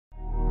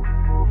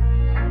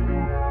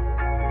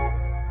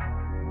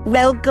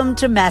Welcome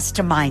to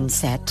Master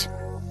Mindset.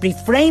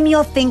 Reframe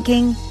your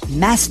thinking,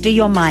 master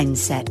your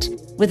mindset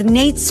with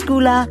Nate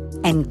Schooler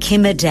and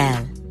Kim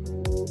Adele.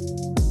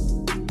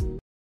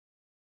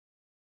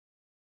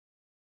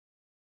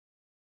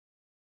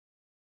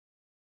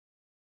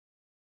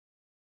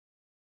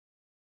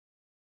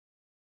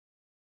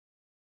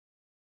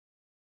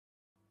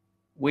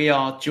 We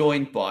are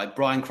joined by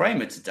Brian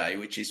Kramer today,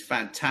 which is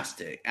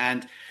fantastic.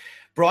 And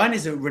Brian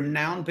is a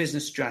renowned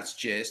business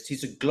strategist.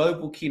 He's a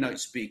global keynote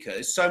speaker.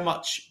 There's so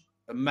much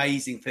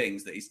amazing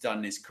things that he's done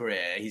in his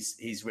career.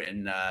 He's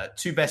written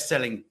 2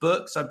 best-selling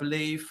books, I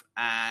believe,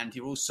 and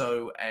you're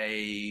also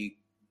a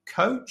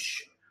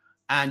coach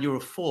and you're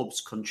a Forbes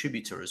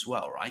contributor as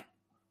well, right?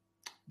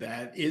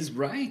 That is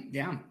right.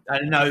 Yeah. I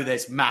know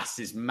there's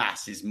masses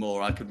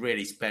more. I could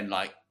really spend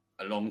like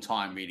a long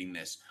time reading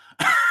this.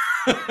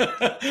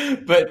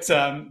 but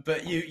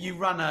you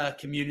run a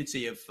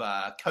community of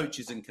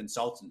coaches and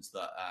consultants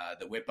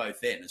that we're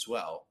both in as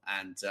well,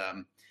 and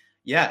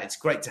it's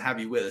great to have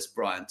you with us,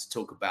 Brian, to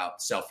talk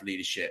about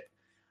self-leadership.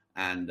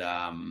 And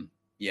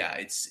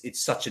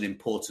it's such an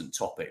important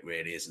topic,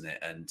 really, isn't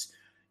it? And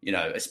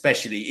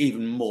especially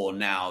even more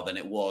now than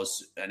it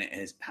was, and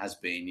it has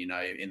been,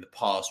 in the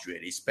past,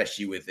 really,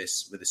 especially with the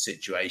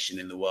situation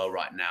in the world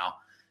right now.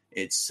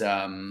 It's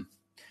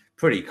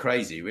pretty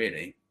crazy,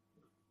 really.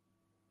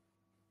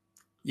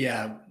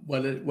 Yeah,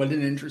 what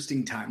an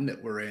interesting time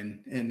that we're in.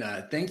 And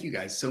thank you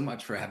guys so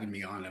much for having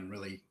me on. I'm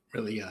really,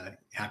 really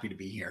happy to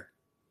be here.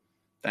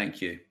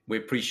 Thank you. We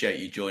appreciate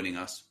you joining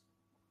us.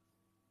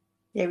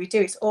 Yeah, we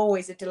do. It's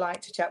always a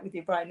delight to chat with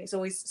you, Brian. It's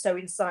always so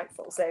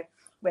insightful. So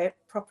we're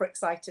proper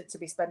excited to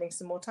be spending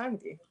some more time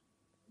with you.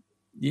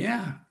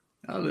 Yeah.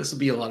 Oh, this will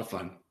be a lot of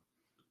fun.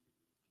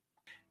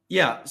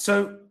 Yeah.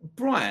 So,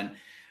 Brian,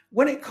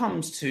 when it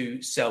comes to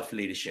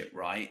self-leadership,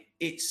 right,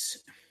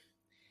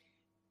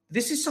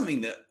 this is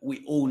something that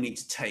we all need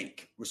to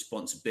take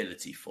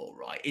responsibility for,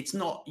 right? It's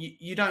not,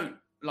 you don't,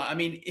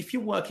 if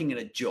you're working in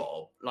a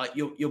job, like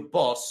your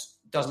boss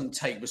doesn't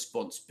take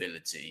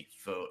responsibility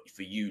for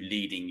you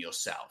leading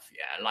yourself.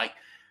 Yeah.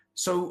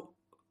 So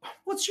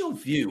what's your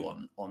view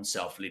on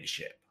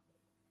self-leadership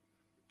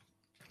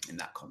in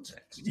that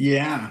context?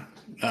 Yeah.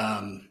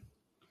 I'd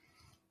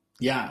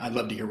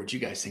love to hear what you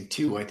guys think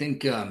too. I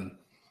think,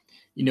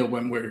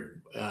 when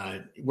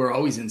we're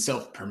always in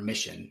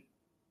self-permission,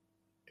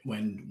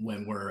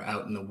 when we're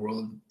out in the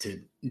world to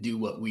do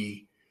what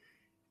we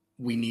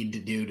need to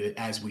do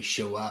as we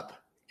show up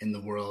in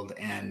the world,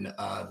 and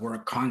we're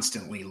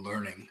constantly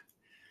learning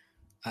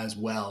as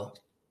well.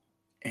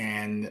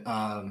 And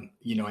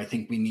I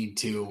think we need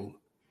to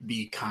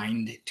be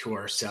kind to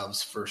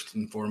ourselves first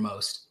and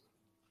foremost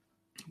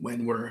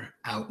when we're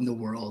out in the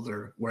world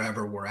or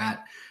wherever we're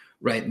at.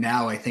 Right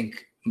now, I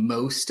think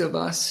most of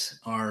us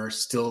are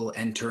still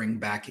entering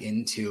back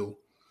into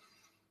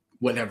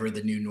whatever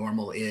the new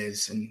normal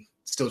is and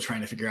still trying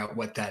to figure out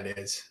what that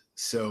is.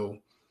 So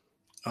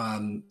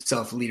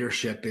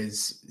self-leadership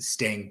is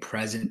staying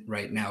present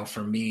right now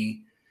for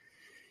me,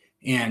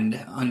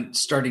 and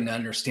starting to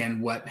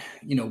understand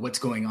what's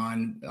going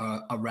on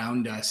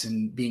around us,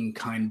 and being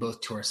kind both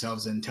to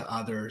ourselves and to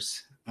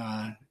others,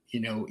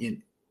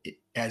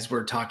 as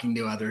we're talking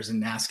to others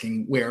and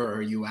asking, where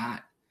are you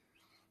at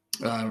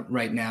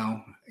right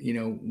now,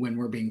 when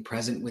we're being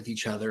present with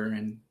each other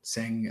and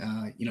saying,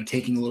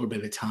 taking a little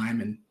bit of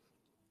time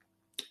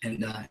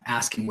and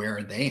asking, where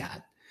are they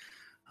at?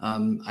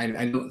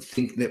 I don't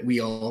think that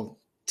we all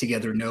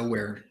together know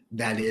where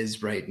that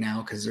is right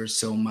now, because there's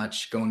so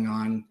much going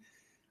on,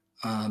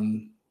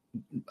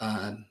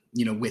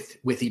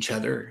 with each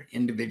other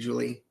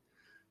individually.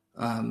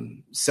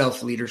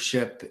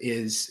 Self-leadership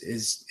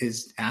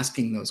is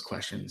asking those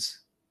questions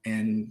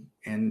and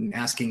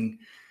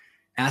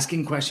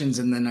asking questions.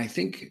 And then I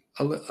think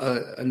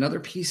another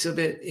piece of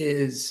it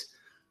is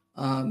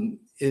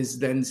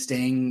then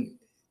staying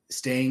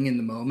in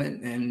the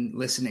moment and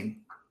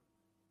listening,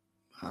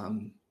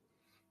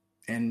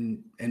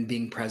 and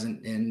being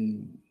present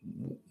in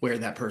where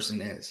that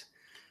person is.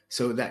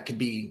 So that could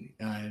be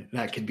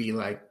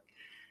like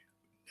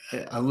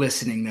a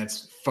listening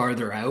that's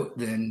farther out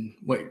than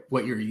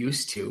what you're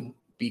used to,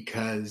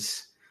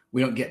 because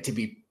we don't get to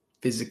be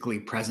physically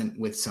present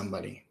with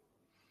somebody.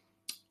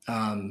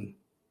 And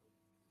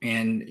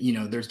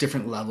there's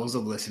different levels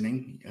of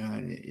listening.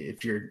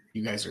 If you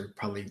guys are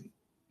probably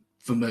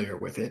familiar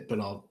with it, but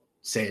I'll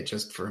say it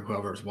just for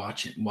whoever's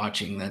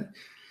watching that,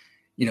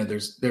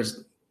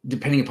 there's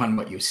depending upon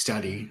what you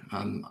study.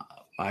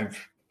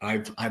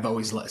 I've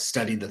always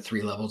studied the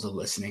 3 levels of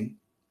listening.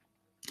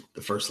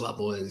 The first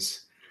level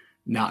is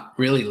not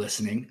really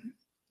listening.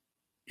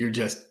 You're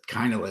just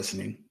kind of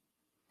listening,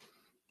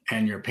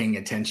 and you're paying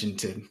attention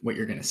to what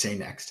you're going to say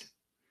next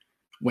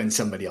when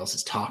somebody else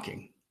is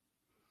talking.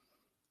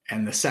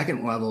 And the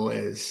second level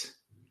is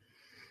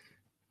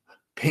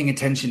paying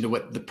attention to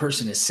what the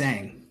person is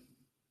saying,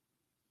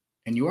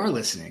 and you are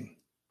listening,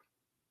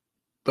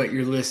 but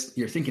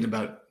you're thinking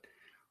about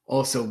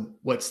also,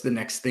 what's the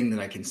next thing that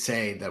I can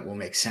say that will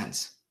make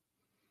sense?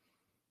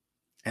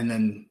 And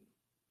then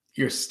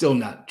you're still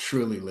not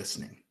truly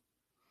listening.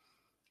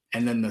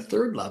 And then the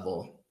third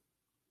level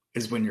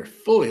is when you're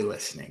fully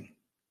listening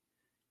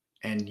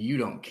and you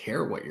don't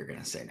care what you're going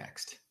to say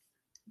next.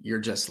 You're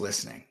just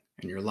listening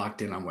and you're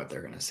locked in on what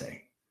they're going to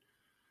say.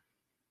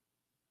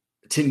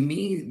 To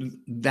me,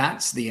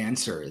 that's the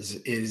answer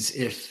is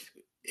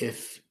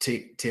if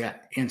to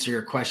answer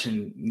your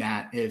question,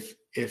 Nat,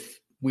 if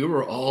we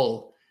were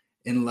all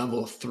in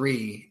level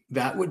 3,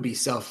 that would be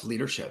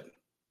self-leadership.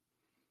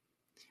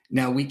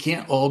 Now, we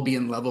can't all be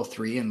in level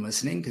 3 and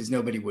listening because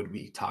nobody would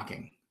be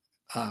talking.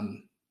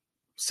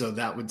 So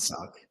that would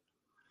suck.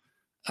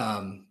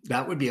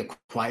 That would be a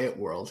quiet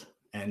world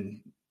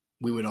and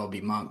we would all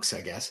be monks,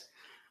 I guess.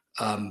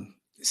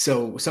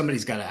 So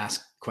somebody's got to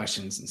ask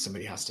questions and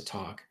somebody has to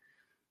talk.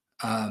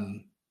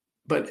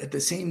 But at the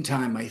same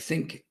time, I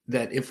think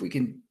that if we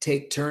can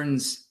take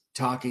turns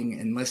talking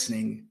and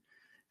listening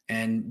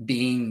and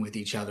being with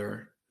each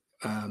other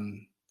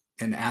and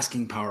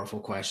asking powerful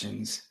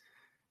questions,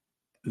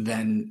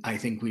 then I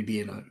think we'd be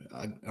in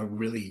a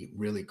really,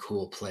 really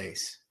cool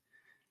place.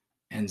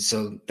 And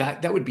so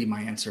that would be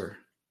my answer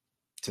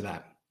to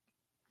that.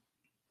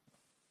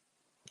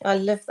 I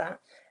love that.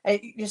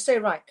 You're so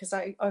right, because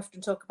I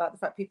often talk about the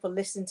fact people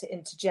listen to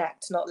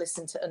interject, not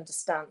listen to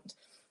understand.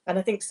 And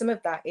I think some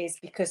of that is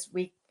because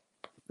we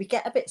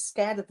get a bit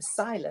scared of the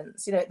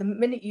silence. You know, the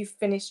minute you've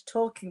finished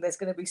talking, there's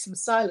going to be some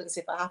silence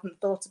if I haven't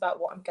thought about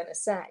what I'm going to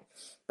say.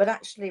 But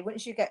actually,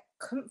 once you get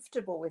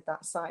comfortable with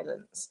that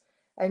silence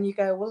and you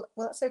go, well,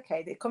 that's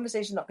okay. The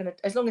conversation's not going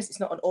to, as long as it's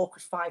not an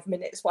awkward 5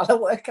 minutes while I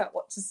work out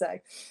what to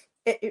say.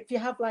 If you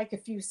have like a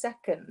few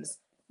seconds,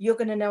 you're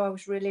going to know I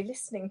was really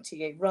listening to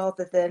you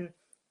rather than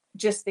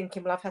just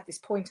thinking, well, I've had this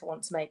point I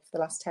want to make for the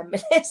last 10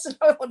 minutes and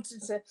I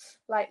wanted to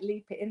like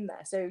leap it in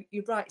there. So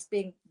you're right, it's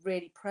being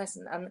really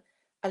present. And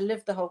I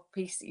love the whole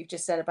piece that you've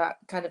just said about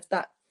kind of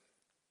that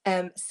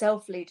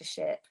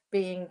self-leadership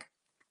being,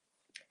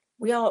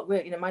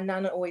 we're, you know, my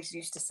nana always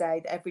used to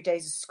say that every day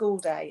is a school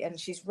day, and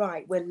she's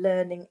right, we're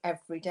learning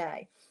every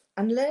day.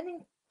 And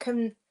learning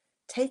can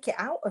take it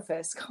out of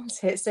us,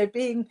 can't it? So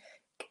being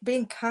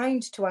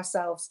kind to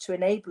ourselves to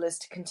enable us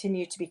to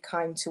continue to be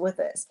kind to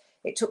others.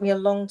 It took me a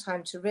long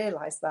time to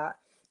realize that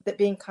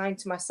being kind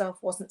to myself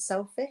wasn't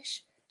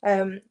selfish.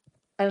 And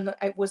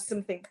it was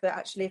something that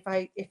actually,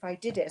 if I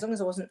did it, as long as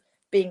I wasn't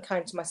being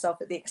kind to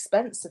myself at the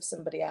expense of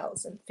somebody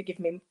else, and forgive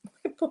me,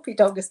 my puppy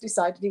dog has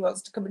decided he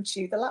wants to come and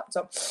chew the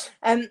laptop,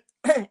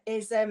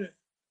 is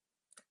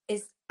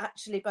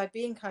actually by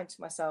being kind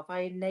to myself, I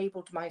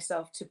enabled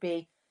myself to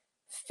be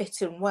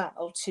fit and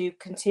well, to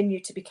continue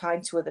to be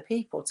kind to other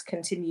people, to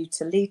continue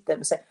to lead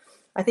them. So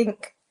I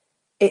think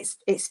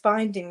it's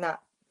finding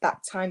that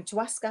time to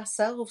ask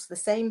ourselves the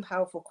same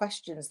powerful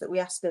questions that we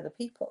ask other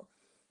people,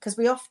 because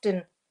we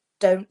often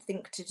don't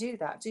think to do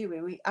that, do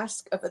we? We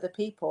ask of other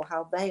people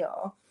how they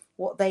are,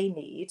 what they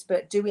need,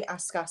 but do we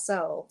ask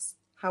ourselves,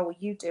 how are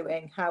you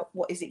doing?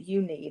 What is it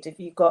you need? Have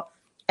you got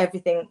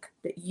everything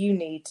that you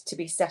need to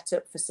be set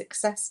up for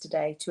success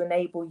today to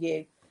enable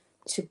you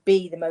to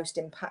be the most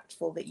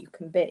impactful that you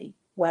can be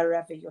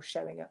wherever you're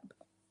showing up?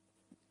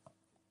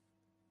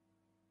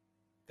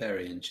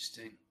 Very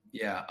interesting.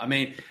 Yeah, I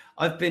mean,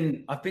 I've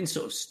been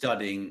sort of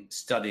studying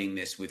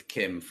this with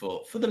Kim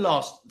for the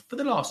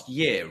last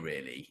year,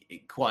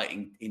 really, quite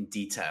in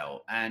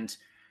detail. And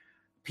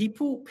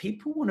people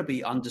want to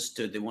be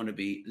understood. They want to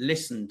be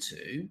listened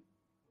to.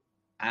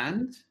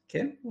 And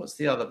Kim, what's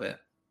the other bit?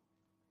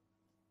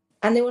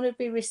 And they want to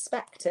be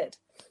respected.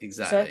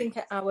 Exactly. So I think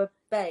at our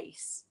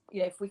base, you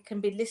know, if we can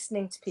be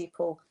listening to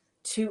people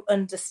to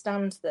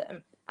understand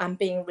them and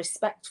being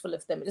respectful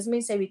of them, it doesn't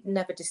mean to say we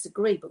never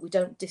disagree, but we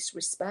don't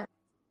disrespect.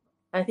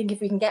 I think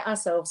if we can get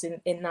ourselves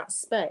in that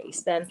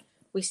space, then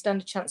we stand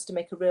a chance to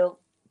make a real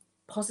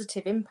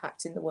positive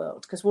impact in the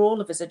world, because we're all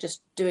of us are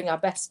just doing our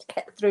best to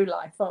get through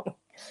life, aren't we?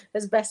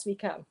 As best we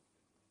can.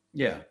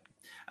 Yeah.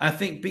 I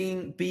think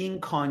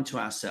being kind to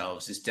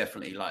ourselves is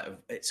definitely like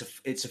it's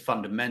a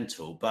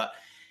fundamental. But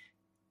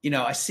you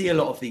know, I see a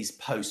lot of these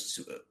posts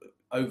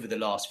over the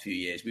last few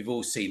years. We've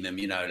all seen them.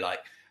 You know, like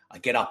I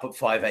get up at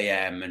 5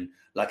 a.m. and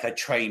like I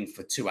train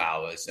for 2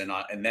 hours and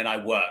then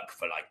I work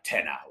for like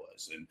 10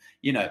 hours, and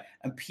you know,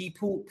 and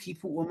people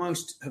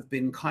almost have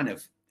been kind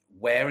of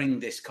wearing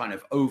this kind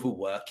of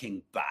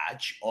overworking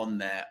badge on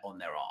their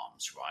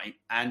arms, right?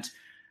 And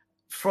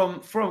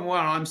from where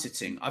I'm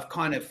sitting, I've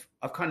kind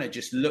of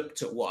just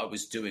looked at what I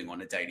was doing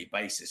on a daily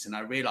basis, and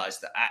I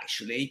realized that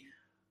actually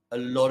a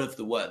lot of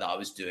the work that I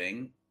was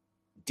doing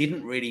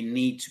didn't really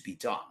need to be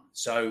done.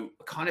 So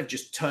I kind of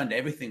just turned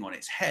everything on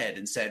its head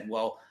and said,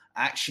 well,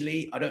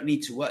 actually, I don't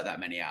need to work that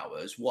many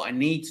hours. What I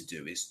need to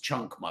do is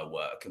chunk my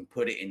work and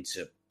put it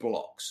into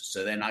blocks.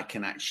 So then I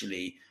can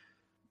actually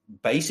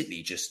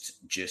basically just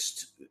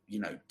you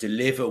know,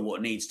 deliver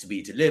what needs to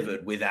be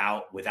delivered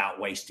without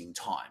wasting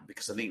time,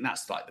 because I think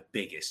that's like the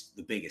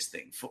biggest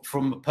thing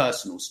from a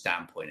personal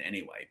standpoint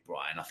anyway,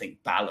 Brian. I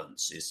think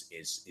balance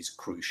is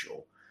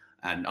crucial,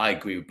 and I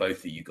agree with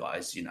both of you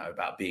guys, you know,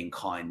 about being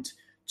kind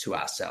to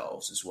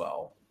ourselves as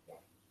well.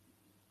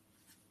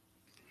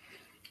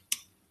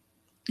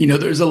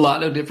 There's a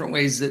lot of different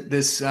ways that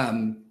this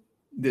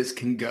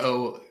can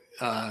go,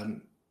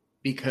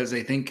 because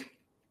I think,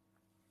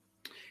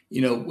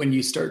 when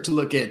you start to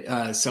look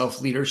at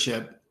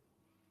self-leadership,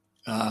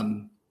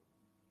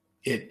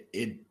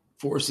 it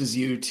forces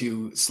you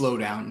to slow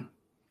down,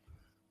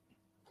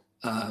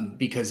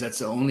 because that's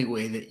the only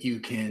way that you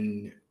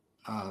can,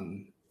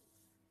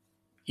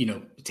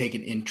 take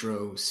an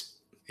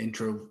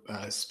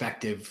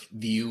introspective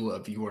view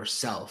of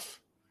yourself.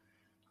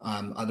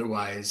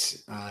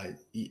 Otherwise,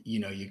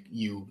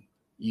 you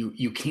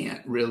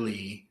can't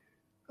really,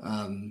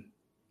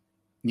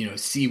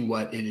 see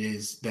what it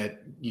is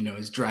that,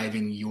 is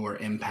driving your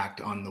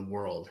impact on the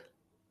world.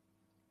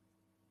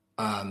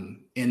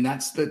 And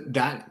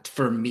that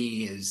for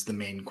me is the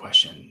main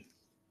question,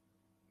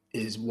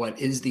 is what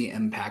is the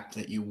impact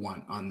that you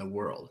want on the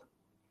world?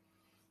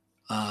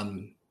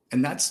 And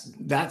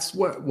that's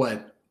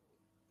what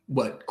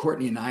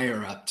Courtney and I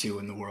are up to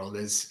in the world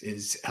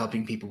is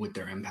helping people with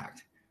their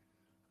impact.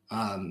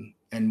 And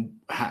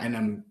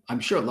I'm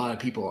sure a lot of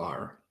people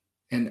are,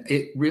 and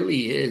it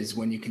really is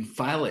when you can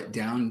file it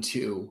down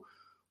to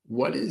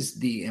what is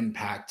the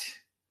impact,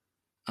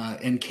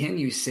 and can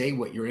you say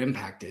what your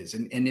impact is?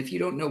 And if you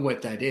don't know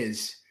what that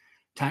is,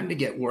 time to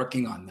get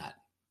working on that.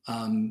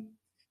 I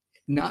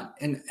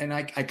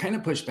kind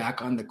of push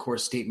back on the core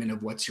statement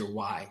of what's your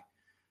why,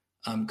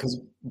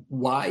 because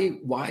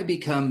why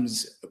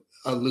becomes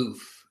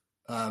aloof,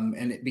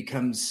 and it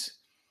becomes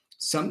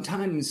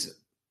sometimes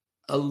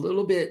a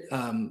little bit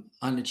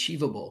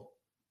unachievable.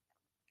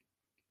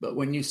 But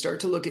when you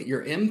start to look at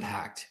your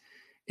impact,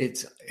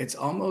 it's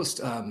almost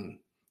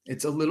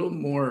it's a little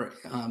more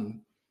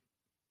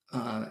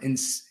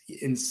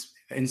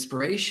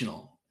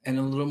inspirational and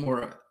a little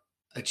more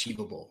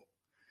achievable,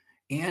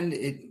 and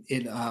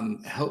it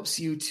helps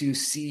you to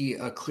see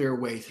a clear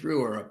way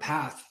through or a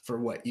path for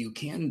what you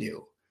can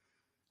do,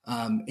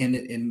 and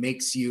it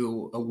makes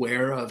you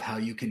aware of how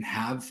you can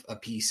have a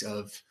piece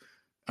of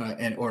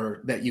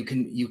or that you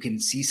can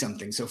see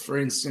something. So for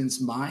instance,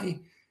 my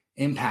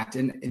impact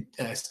and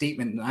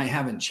statement, and I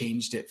haven't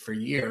changed it for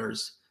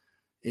years,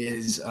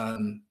 is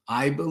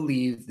I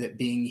believe that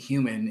being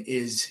human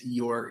is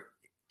your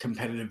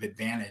competitive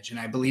advantage. And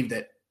I believe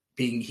that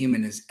being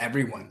human is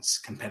everyone's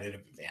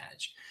competitive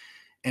advantage.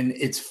 And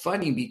it's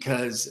funny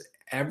because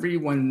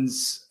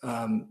everyone's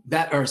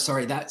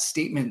that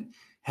statement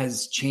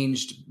has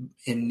changed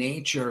in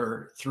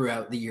nature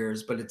throughout the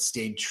years, but it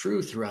stayed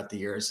true throughout the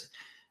years.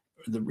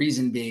 The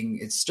reason being,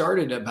 it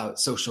started about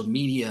social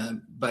media,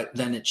 but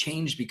then it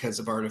changed because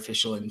of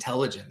artificial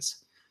intelligence,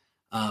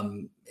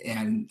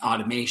 and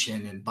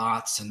automation and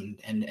bots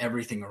and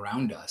everything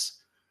around us.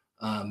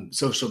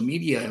 Social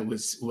media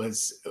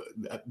was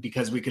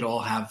because we could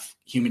all have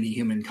human to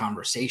human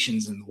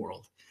conversations in the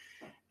world,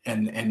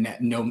 and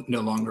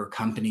no longer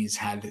companies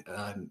had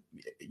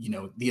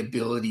the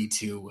ability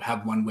to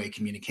have one-way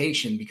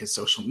communication, because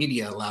social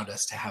media allowed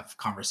us to have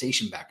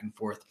conversation back and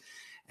forth.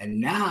 And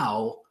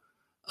now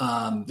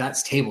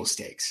that's table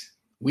stakes.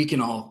 We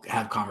can all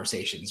have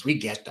conversations. We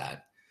get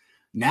that.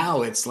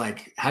 Now it's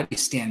like, how do you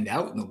stand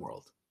out in the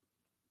world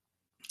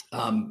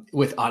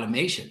with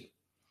automation?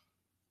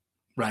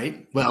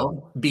 Right?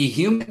 Well, be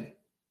human.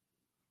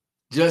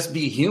 Just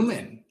be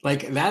human.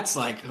 Like, that's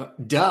like,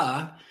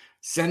 duh.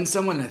 Send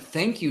someone a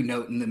thank you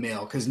note in the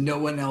mail because no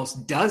one else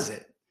does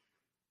it.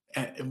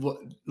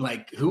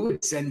 Like, who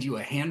would send you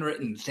a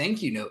handwritten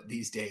thank you note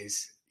these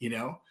days?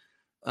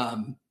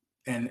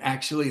 And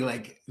actually,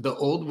 like, the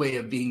old way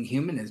of being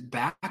human is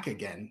back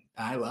again.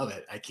 I love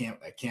it. I can't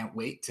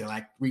wait to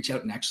like reach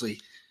out and actually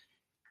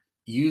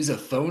use a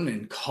phone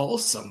and call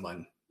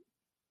someone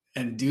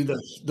and do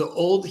the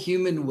old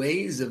human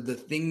ways of the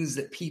things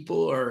that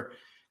people are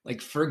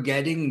like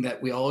forgetting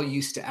that we all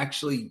used to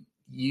actually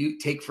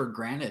take for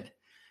granted.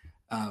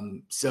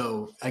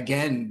 So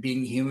again,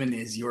 being human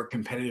is your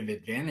competitive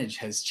advantage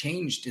has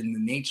changed in the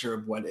nature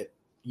of what it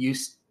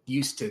used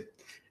to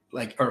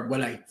like, or what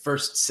I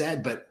first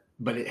said, but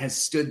it has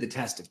stood the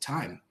test of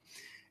time.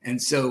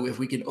 And so if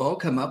we can all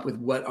come up with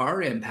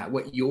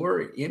what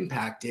your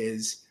impact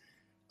is,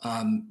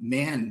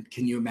 man,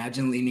 can you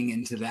imagine leaning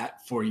into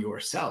that for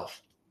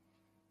yourself?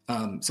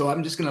 So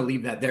I'm just going to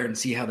leave that there and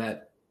see how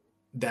that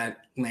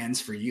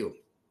lands for you.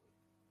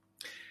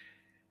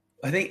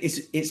 I think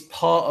it's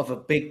part of a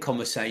big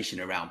conversation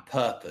around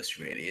purpose,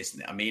 really,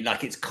 isn't it? I mean,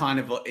 like, it's kind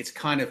of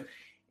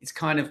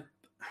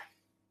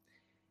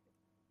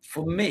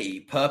for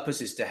me,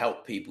 purpose is to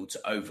help people to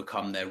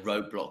overcome their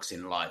roadblocks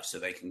in life so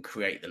they can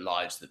create the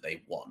lives that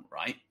they want,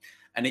 right?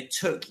 And it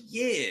took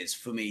years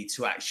for me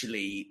to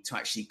actually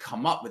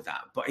come up with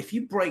that. But if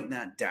you break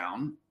that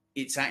down,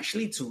 it's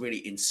actually to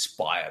really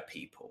inspire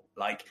people.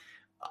 Like,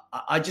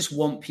 I just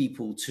want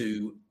people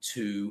to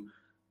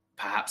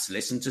perhaps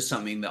listen to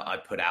something that I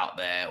put out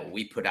there or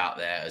we put out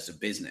there as a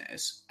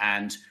business,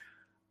 and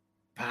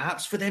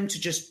perhaps for them to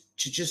just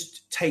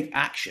take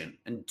action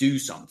and do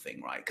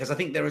something, right? Because I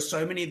think there are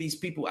so many of these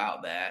people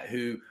out there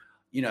who,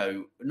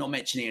 not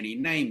mentioning any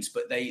names,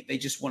 but they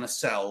just want to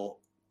sell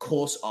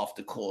course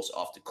after course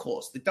after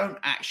course. They don't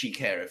actually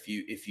care if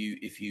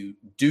you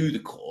do the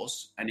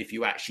course and if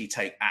you actually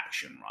take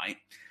action, right?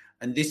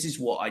 And this is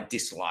what I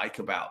dislike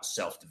about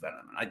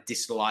self-development. I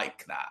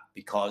dislike that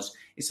because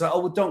it's like,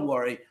 oh, well, don't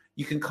worry.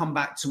 You can come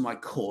back to my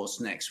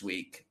course next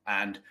week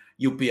and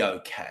you'll be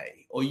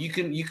okay. Or you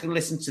can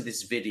listen to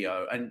this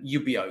video and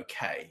you'll be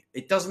okay.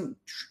 It doesn't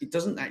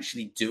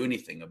actually do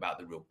anything about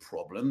the real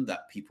problem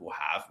that people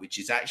have, which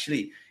is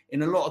actually,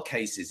 in a lot of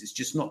cases, it's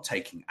just not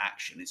taking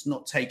action. It's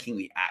not taking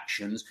the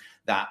actions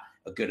that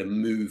are going to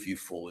move you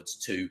forwards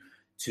to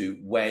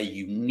where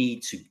you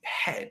need to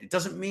head. It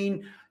doesn't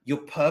mean your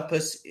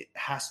purpose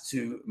has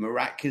to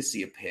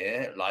miraculously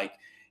appear. Like,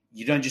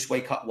 you don't just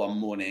wake up one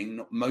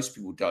morning. Most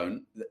people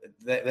don't.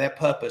 Their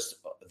purpose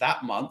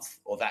that month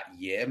or that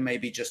year may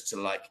be just to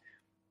like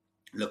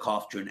look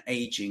after an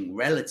aging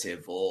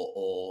relative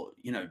or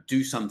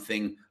do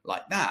something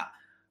like that.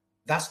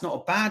 That's not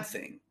a bad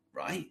thing,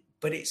 right?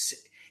 But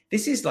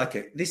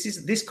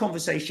this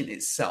conversation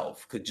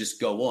itself could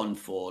just go on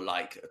for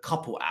like a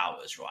couple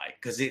hours, right?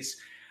 Because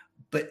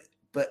but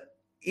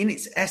in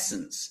its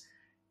essence,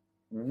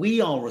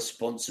 we are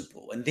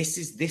responsible. And this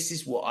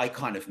is what I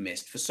kind of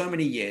missed. For so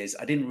many years,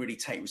 I didn't really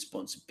take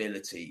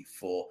responsibility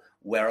for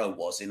where I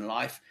was in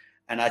life.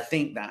 And I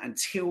think that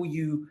until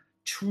you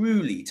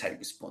truly take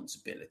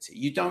responsibility,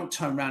 you don't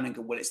turn around and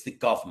go, well, it's the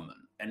government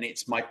and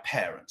it's my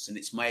parents and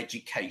it's my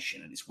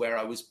education and it's where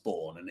I was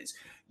born. And it's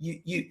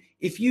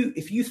if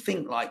you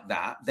think like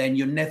that, then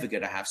you're never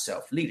going to have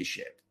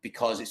self-leadership,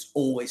 because it's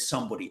always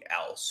somebody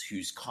else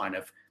who's kind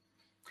of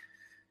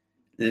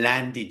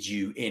landed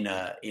you in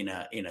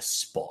a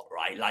spot,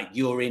 right? Like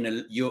you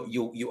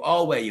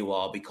are where you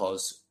are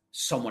because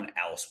someone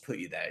else put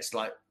you there. It's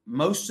like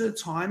most of the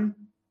time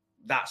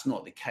that's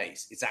not the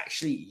case. It's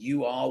actually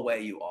you are where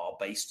you are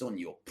based on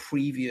your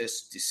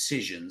previous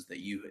decisions that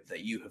you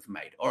have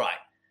made. All right.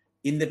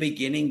 In the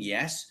beginning,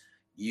 yes,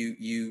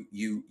 you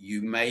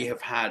may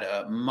have had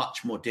a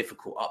much more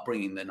difficult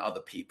upbringing than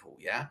other people,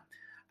 yeah,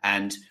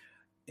 and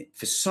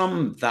for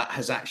some, that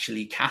has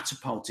actually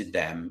catapulted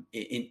them.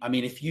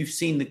 If you've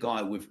seen the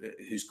guy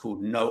who's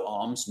called No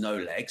Arms, No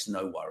Legs,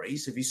 No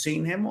Worries, have you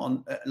seen him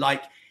on?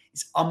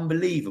 It's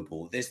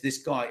unbelievable. There's this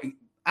guy,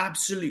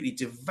 absolutely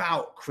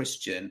devout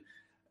Christian,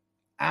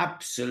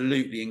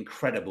 absolutely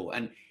incredible,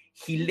 and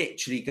he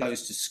literally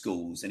goes to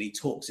schools and he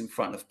talks in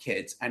front of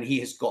kids, and he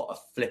has got a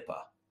flipper.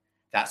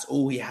 That's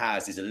all he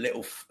has, is a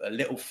little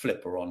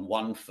flipper on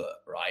one foot,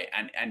 right?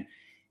 And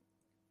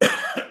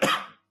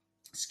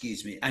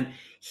excuse me. And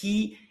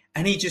he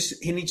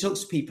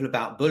talks to people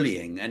about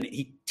bullying, and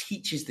he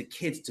teaches the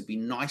kids to be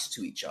nice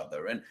to each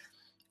other.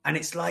 And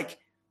it's like,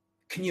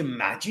 can you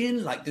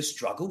imagine like the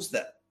struggles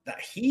that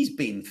he's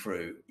been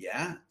through?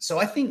 Yeah. So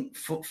I think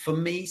for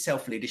me,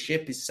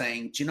 self-leadership is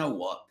saying, do you know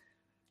what?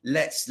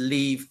 Let's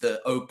leave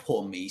the oh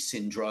poor me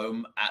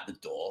syndrome at the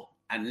door,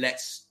 and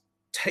let's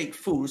take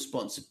full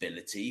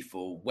responsibility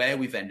for where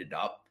we've ended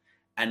up.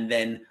 And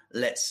then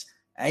let's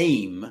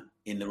aim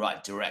in the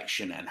right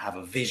direction and have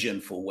a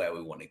vision for where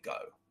we want to go.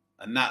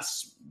 And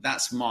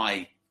that's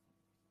my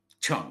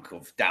chunk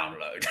of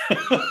download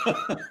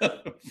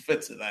for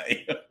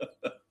today.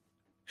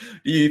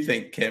 Do you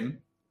think,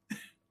 Kim?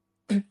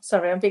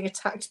 Sorry, I'm being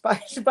attacked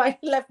by an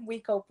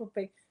 11-week-old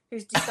puppy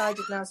who's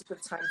decided now's a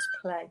good time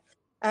to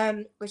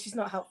play, which is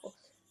not helpful.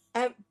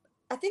 I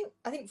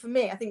think for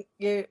me,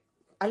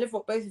 I love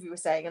what both of you were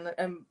saying,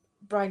 and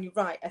Brian, you're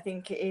right. I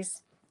think it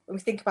is, when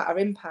we think about our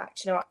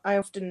impact, I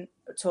often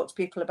talk to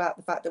people about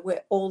the fact that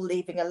we're all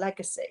leaving a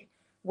legacy,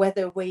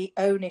 whether we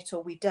own it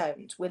or we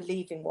don't. We're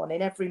leaving one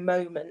in every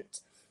moment.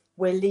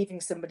 We're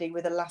leaving somebody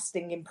with a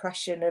lasting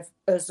impression of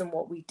us and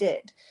what we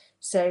did.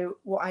 So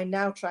what I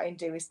now try and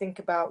do is think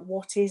about,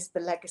 what is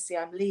the legacy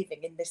I'm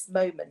leaving in this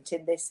moment,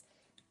 in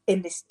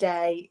this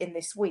day, in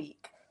this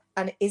week?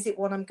 And is it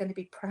one I'm going to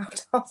be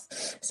proud of?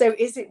 So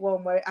is it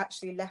one where it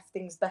actually left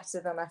things better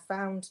than I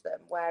found them,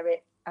 where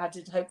it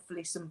added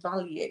hopefully some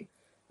value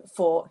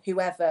for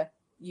whoever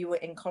you were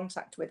in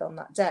contact with on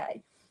that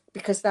day?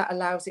 Because that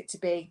allows it to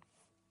be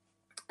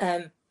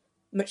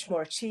much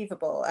more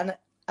achievable. And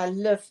I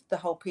love the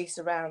whole piece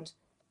around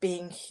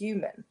being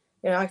human.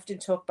 I often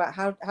talk about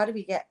how do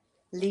we get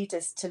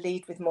leaders to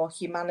lead with more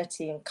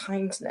humanity and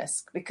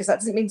kindness, because that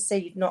doesn't mean to say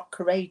you're not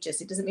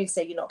courageous. It doesn't mean to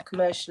say you're not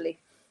commercially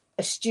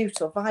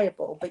astute or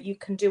viable, but you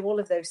can do all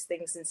of those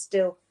things and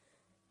still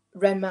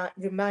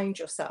remind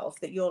yourself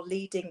that you're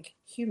leading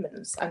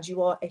humans and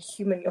you are a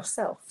human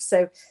yourself.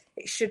 So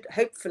it should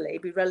hopefully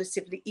be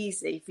relatively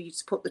easy for you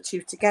to put the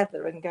two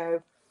together and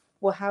go,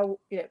 well, how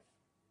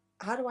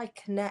do I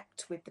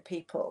connect with the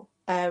people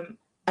and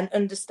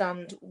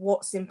understand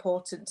what's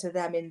important to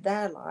them in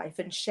their life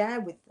and share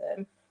with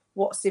them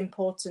what's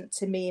important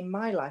to me in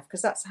my life?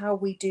 Because that's how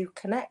we do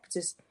connect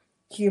as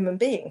human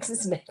beings,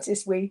 isn't it?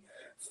 Is we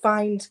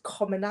find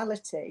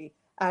commonality,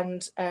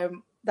 and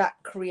that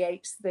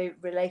creates the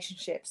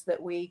relationships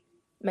that we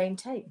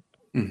maintain.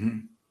 Mm-hmm.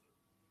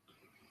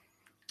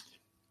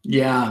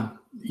 Yeah,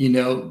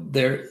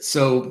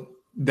 so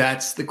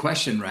that's the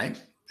question, right?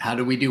 How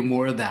do we do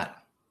more of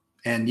that?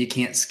 and you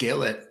can't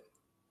scale it.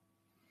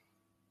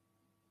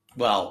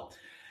 Well,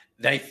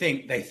 they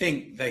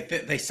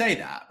say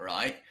that,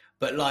 right?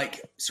 But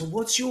like, so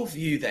what's your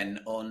view then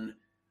on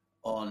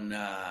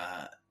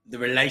the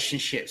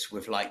relationships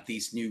with like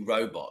these new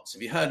robots?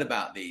 Have you heard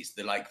about these?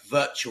 They're like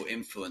virtual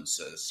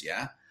influencers,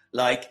 yeah?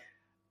 Like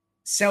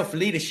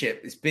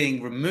self-leadership is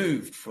being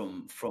removed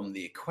from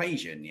the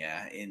equation,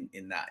 yeah,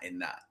 in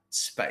that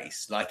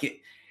space.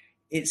 Like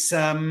it's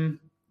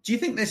do you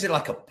think there's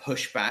like a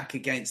pushback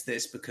against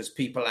this because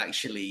people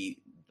actually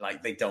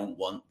like they don't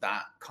want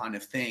that kind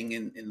of thing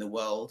in the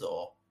world?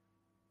 Or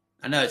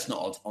I know it's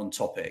not on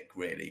topic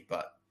really,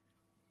 but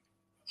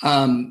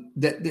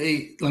that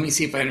they, let me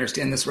see if I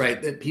understand this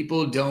right, that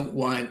people don't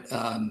want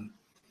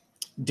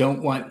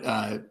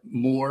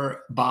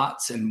more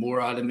bots and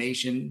more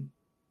automation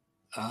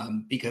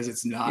because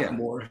it's not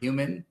more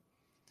human.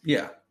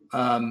 Yeah.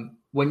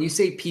 When you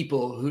say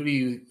people,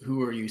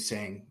 who are you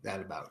saying that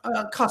about?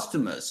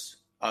 Customers,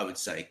 I would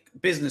say,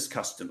 business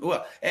customer.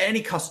 Well,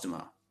 any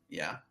customer.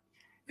 Yeah.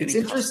 It's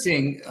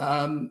interesting.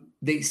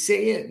 They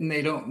say it and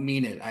they don't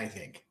mean it, I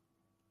think.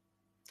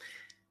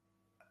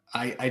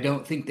 I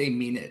don't think they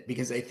mean it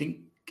because I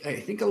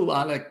think a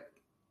lot of,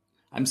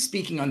 I'm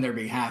speaking on their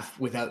behalf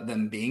without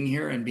them being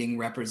here and being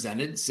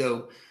represented.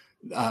 So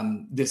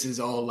this is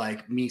all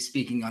like me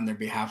speaking on their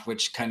behalf,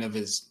 which kind of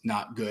is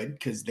not good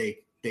because they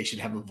should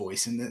have a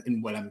voice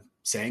in what I'm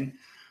saying.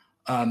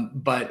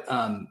 But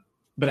I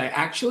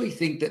actually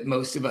think that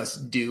most of us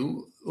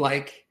do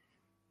like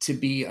to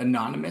be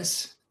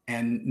anonymous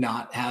and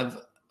not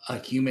have a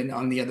human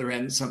on the other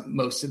end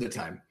most of the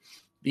time,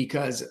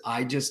 because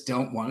I just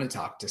don't want to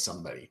talk to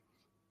somebody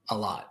a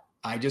lot.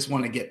 I just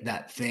want to get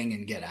that thing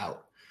and get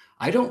out.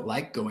 I don't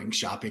like going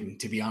shopping,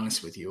 to be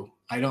honest with you.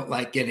 I don't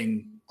like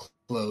getting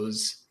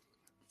clothes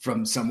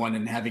from someone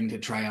and having to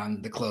try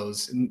on the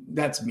clothes. And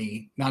that's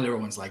me. Not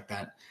everyone's like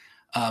that.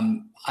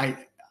 I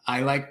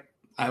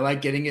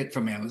like getting it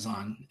from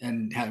Amazon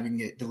and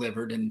having it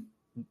delivered and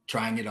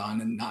trying it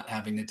on and not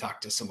having to talk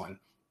to someone.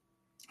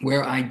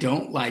 Where I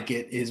don't like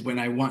it is when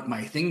I want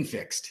my thing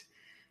fixed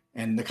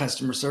and the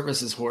customer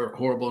service is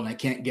horrible and I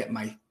can't get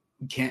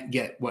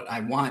what I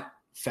want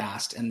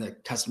fast, and the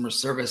customer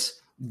service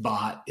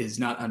bot is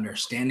not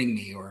understanding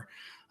me, or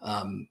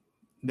I'm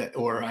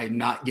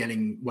not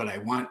getting what I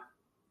want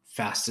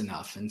fast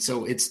enough. And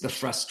so it's the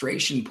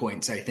frustration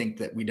points, I think,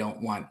 that we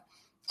don't want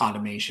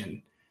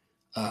automation.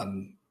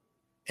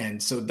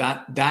 And so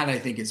that I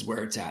think is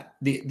where it's at.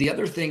 The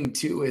other thing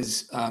too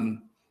is I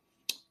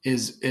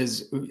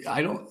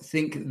don't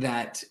think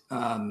that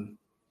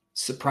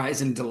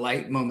surprise and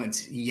delight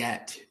moments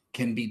yet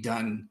can be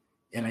done.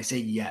 And I say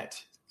yet,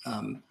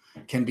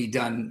 can be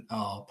done.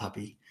 Oh,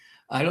 puppy.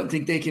 I don't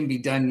think they can be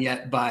done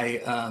yet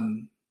by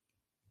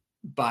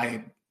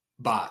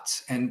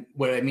bots. And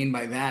what I mean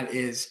by that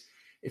is,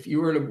 if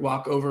you were to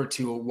walk over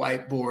to a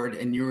whiteboard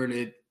and you were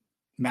to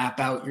map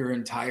out your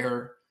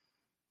entire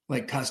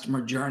like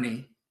customer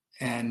journey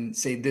and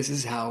say, this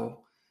is how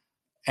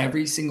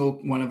every single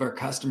one of our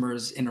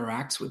customers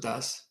interacts with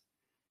us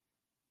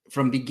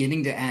from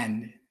beginning to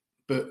end,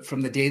 but from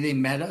the day they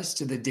met us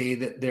to the day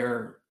that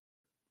they're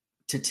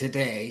to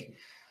today,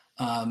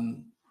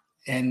 and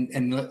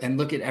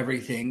look at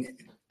everything.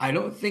 I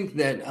don't think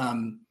that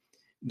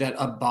that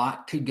a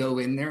bot could go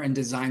in there and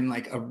design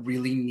like a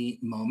really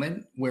neat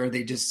moment where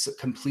they just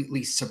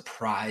completely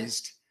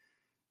surprised,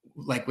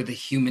 like with a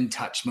human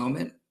touch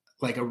moment,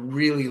 like a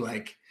really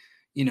like,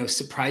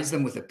 surprise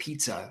them with a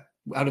pizza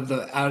out of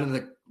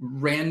the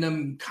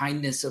random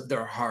kindness of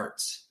their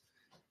hearts,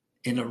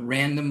 in a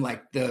random,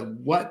 like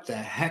what the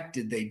heck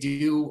did they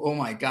do? Oh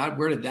my God,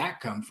 where did that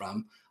come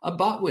from? A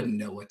bot wouldn't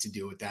know what to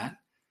do with that.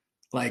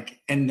 Like,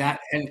 and I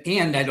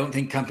don't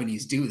think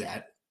companies do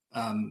that,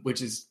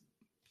 which is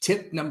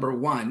tip number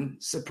one: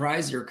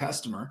 surprise your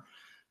customer.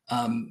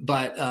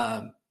 But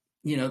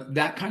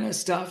that kind of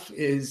stuff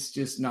is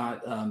just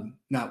not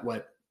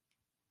what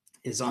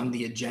is on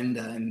the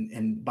agenda,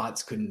 and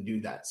bots couldn't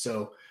do that.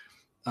 So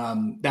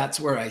that's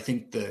where I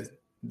think the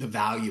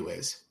value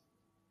is.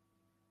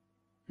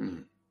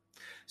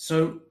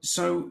 So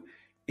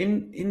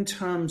in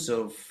terms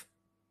of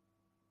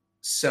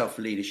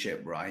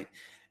self-leadership, right?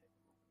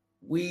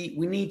 We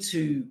need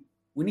to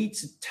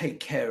take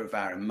care of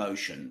our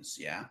emotions,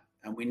 yeah,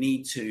 and we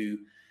need to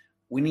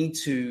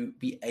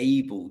be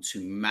able to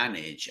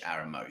manage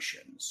our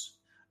emotions.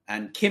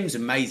 And Kim's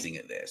amazing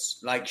at this.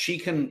 Like she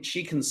can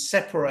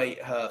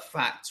separate her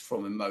facts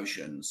from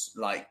emotions,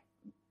 like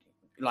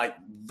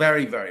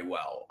very, very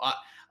well.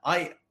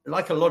 I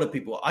like a lot of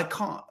people, I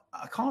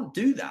can't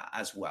do that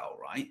as well,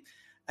 right?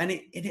 And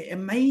it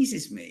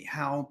amazes me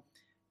how,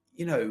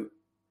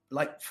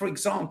 like, for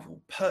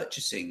example,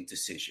 purchasing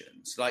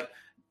decisions, like,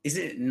 is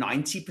it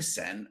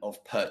 90%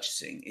 of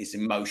purchasing is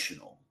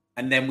emotional,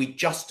 and then we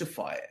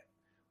justify it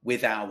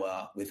with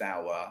our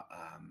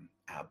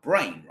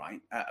brain, right?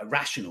 A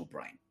rational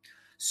brain.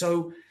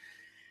 So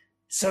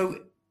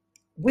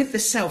with the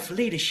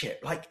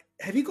self-leadership, like,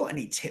 have you got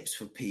any tips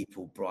for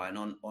people, Brian,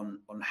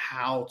 on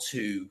how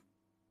to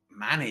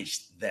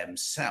manage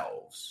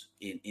themselves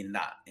in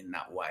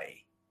that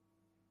way?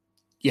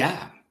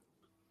 Yeah.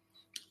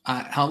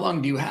 How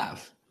long do you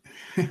have?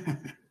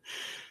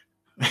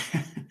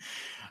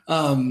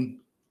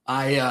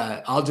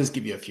 I'll just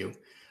give you a few.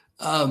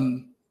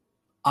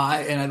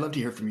 I'd love to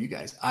hear from you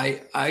guys.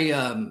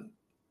 Well,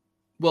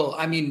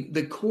 I mean,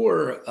 the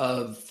core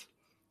of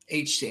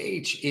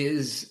H2H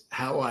is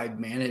how I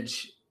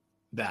manage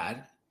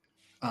that.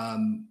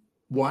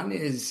 One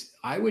is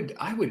I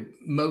would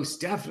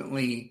most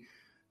definitely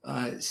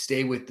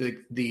stay with the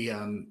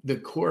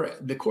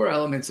core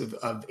elements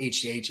of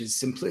H2H is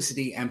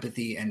simplicity,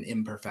 empathy, and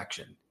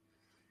imperfection.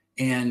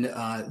 And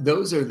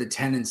those are the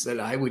tenets that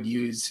I would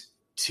use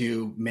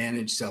to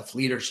manage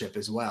self-leadership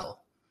as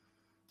well.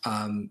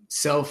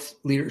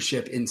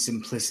 Self-leadership in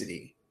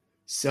simplicity,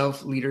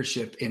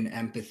 self-leadership in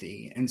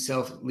empathy, and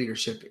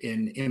self-leadership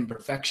in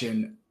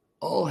imperfection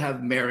all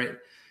have merit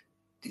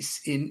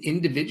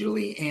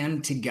individually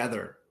and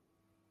together.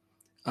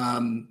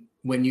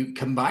 When you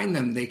combine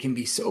them, they can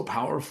be so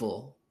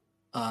powerful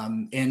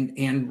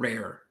and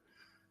rare,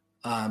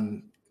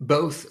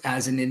 both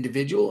as an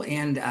individual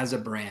and as a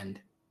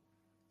brand.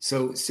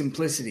 So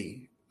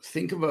simplicity.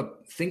 Think of a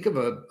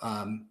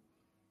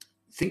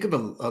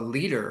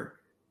leader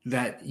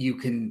that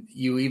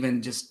you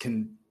even just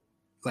can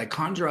like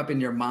conjure up in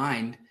your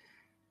mind,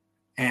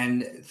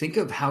 and think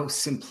of how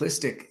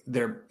simplistic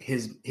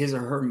his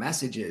or her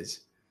message is,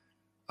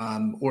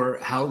 or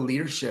how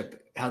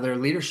their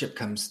leadership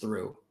comes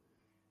through,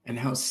 and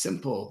how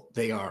simple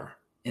they are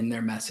in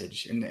their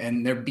message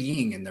and their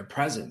being and their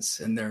presence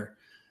and their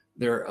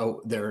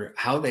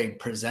how they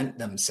present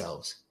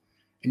themselves.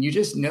 And you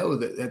just know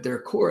that at their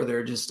core,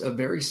 they're just a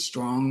very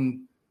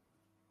strong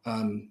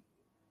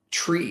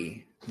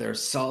tree. They're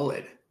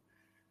solid,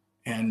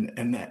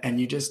 and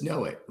you just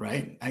know it,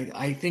 right?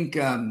 I think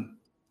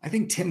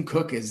Tim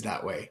Cook is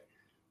that way.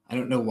 I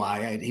don't know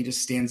why. He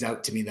just stands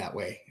out to me that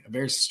way. A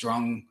very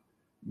strong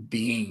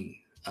being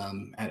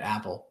at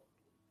Apple,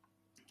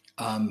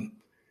 and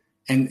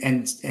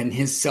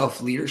his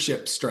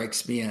self-leadership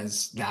strikes me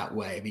as that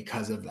way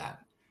because of that.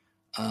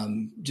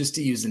 Just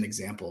to use an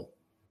example.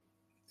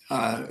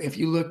 If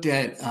you looked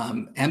at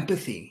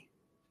empathy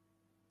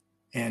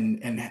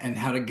and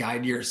how to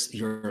guide your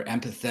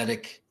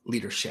empathetic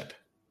leadership,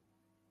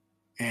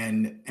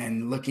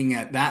 and looking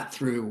at that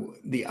through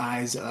the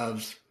eyes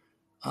of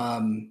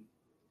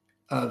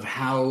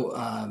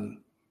how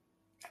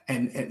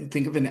and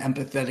think of an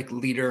empathetic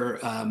leader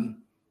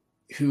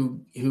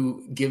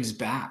who gives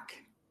back.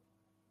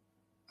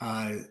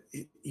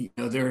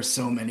 There are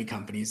so many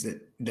companies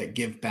that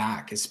give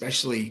back,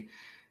 especially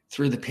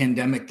through the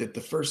pandemic, that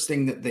the first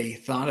thing that they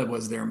thought of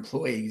was their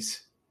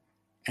employees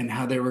and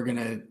how they were going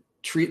to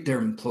treat their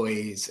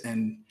employees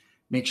and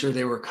make sure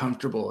they were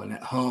comfortable and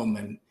at home,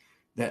 and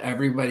that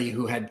everybody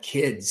who had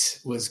kids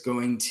was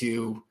going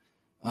to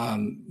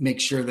make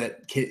sure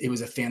that it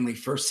was a family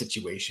first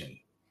situation.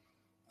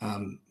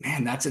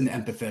 Man, that's an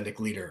empathetic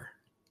leader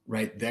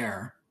right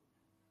there.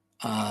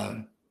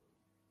 Wow.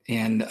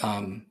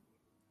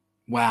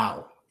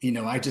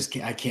 I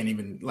can't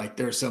even, like,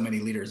 there are so many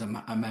leaders.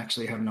 I'm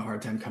actually having a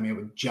hard time coming up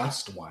with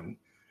just one,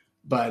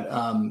 but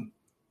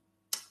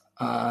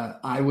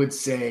I would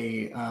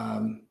say,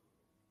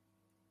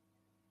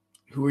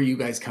 who are you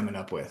guys coming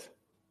up with?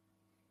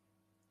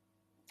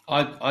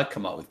 I'd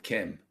come up with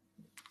Kim.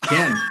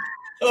 Kim.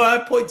 Oh,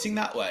 I'm pointing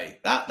that way.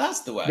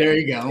 That's the way. There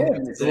you go.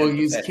 We'll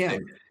use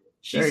Kim.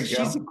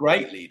 She's a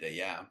great leader.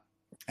 Yeah.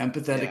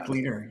 Empathetic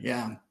leader.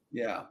 Yeah.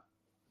 Yeah.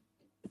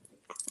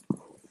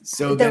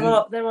 So there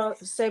are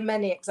so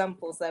many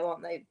examples though,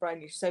 aren't they,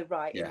 Brian? You're so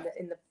right. Yeah.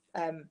 In the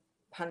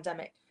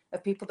pandemic,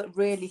 of people that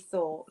really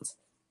thought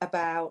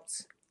about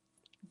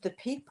the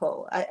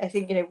people. I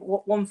think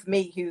one for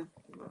me who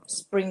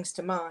springs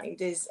to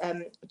mind is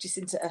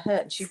Jacinta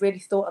Ardern. She really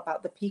thought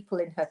about the people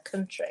in her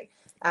country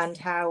and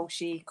how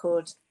she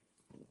could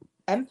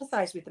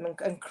empathize with them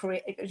and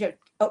create,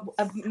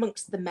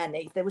 amongst the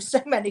many. There were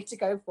so many to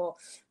go for,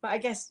 but I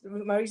guess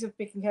my reason for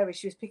picking her is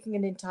she was picking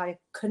an entire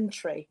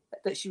country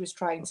that she was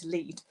trying to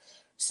lead,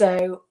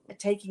 so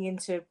taking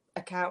into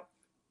account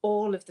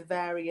all of the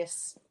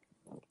various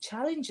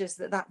challenges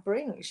that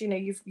brings.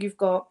 You've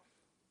got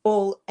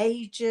all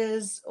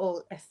ages,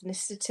 all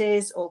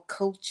ethnicities, all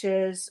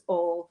cultures,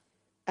 all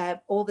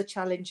the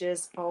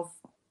challenges of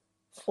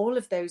all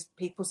of those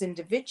people's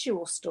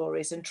individual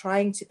stories, and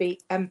trying to be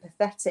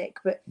empathetic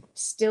but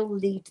still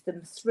lead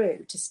them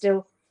through, to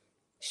still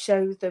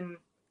show them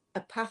a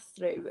path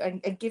through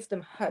and give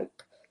them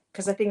hope.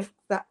 Because I think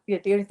that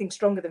the only thing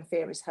stronger than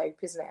fear is hope,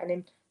 isn't it? And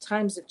in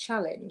times of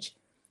challenge,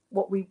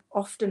 what we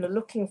often are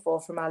looking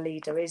for from our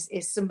leader is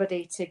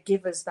somebody to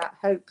give us that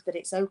hope that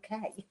it's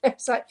okay.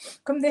 It's like,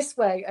 come this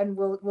way and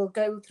we'll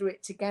go through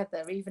it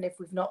together, even if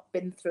we've not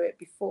been through it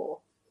before.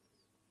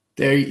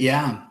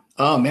 Yeah.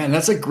 Oh man,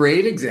 that's a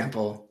great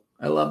example.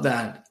 I love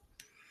that.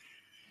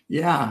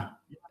 Yeah.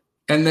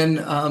 And then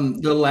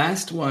the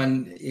last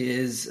one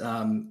is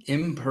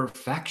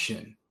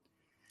imperfection.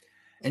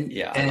 And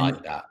I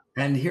like that.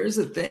 And here's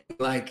the thing,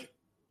 like,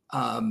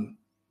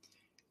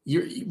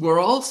 we're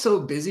all so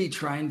busy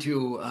trying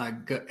to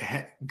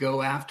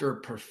go after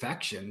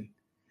perfection.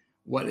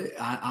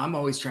 I'm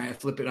always trying to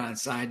flip it on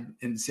its side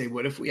and say,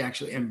 what if we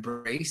actually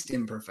embraced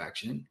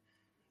imperfection?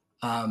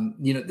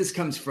 This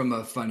comes from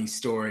a funny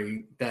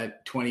story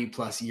that 20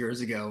 plus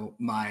years ago,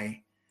 my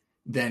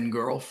then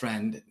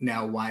girlfriend,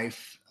 now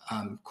wife,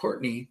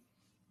 Courtney,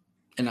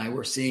 and I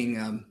were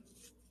seeing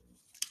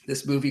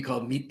this movie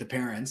called Meet the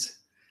Parents,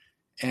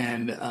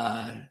 and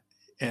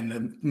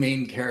the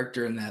main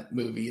character in that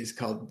movie is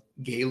called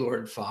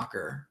Gaylord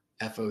Fokker,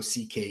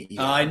 Focker.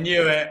 Oh, I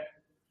knew it.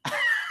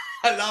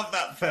 I love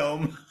that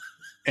film.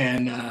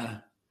 And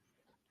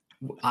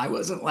I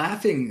wasn't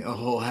laughing a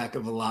whole heck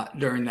of a lot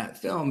during that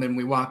film. And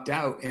we walked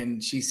out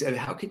and she said,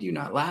 how could you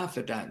not laugh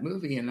at that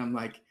movie? And I'm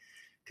like,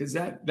 because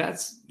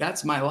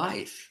that's my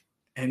life.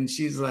 And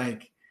she's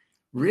like,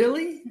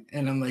 really?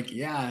 And I'm like,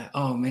 yeah.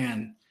 Oh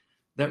man,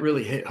 that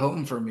really hit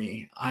home for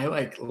me.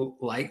 I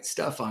light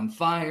stuff on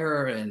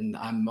fire and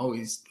I'm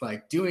always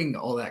like doing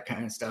all that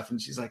kind of stuff. And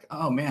she's like,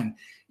 oh man,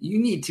 you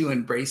need to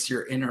embrace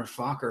your inner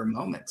Fokker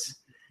moments.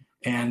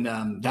 And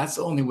that's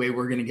the only way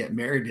we're going to get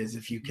married is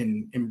if you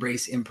can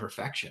embrace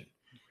imperfection.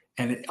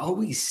 And it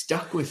always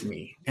stuck with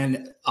me.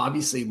 And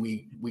obviously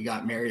we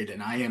got married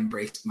and I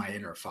embraced my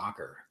inner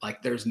Fokker.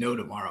 Like there's no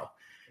tomorrow.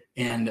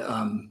 And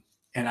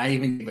I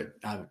even give it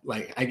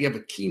I give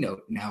a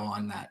keynote now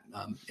on that,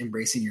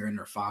 embracing your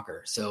inner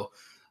Fokker. So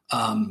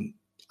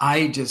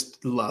I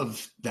just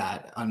love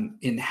that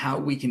in how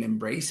we can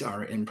embrace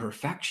our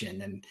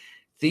imperfection and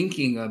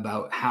thinking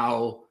about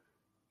how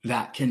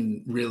that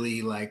can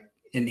really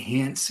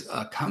enhance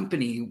a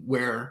company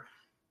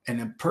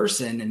and a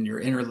person and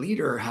your inner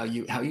leader, how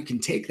you can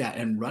take that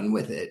and run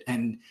with it.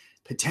 And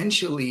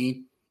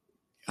potentially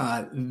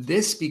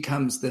this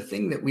becomes the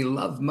thing that we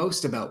love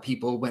most about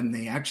people when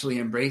they actually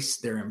embrace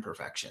their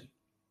imperfection,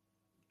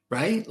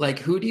 right? Like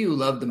who do you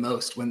love the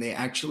most when they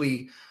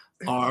actually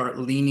are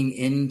leaning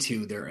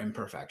into their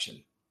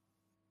imperfection?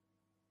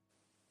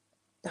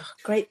 Oh,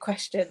 great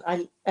question.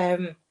 I'm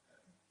trying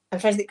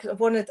to think,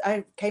 because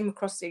I came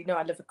across, I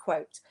love a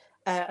quote.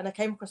 And I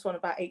came across one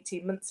about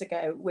 18 months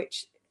ago,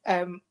 which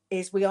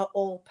is we are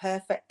all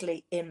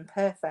perfectly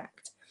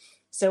imperfect.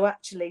 So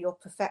actually your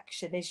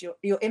perfection is your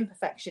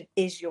imperfection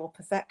is your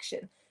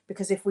perfection.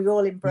 Because if we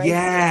all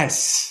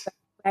embrace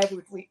it,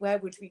 where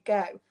would we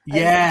go?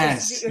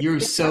 Yes, you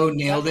so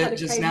nailed it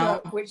just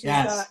now. Which is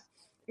that,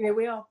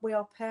 we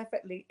are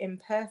perfectly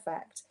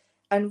imperfect.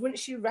 And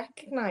once you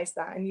recognize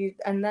that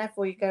and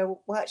therefore you go,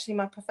 well, actually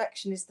my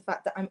perfection is the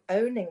fact that I'm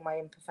owning my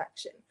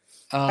imperfection.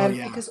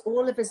 Because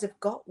all of us have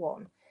got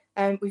one,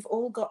 and we've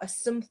all got a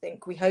something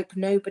we hope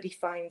nobody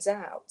finds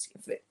out.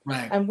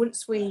 Right. And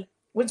once we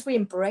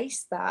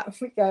embrace that,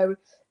 we go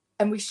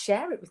and we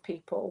share it with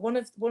people. One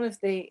of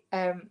the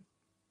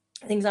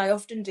things I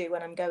often do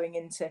when I'm going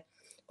into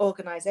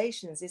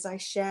organizations is I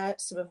share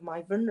some of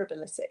my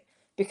vulnerability,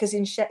 because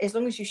as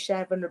long as you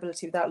share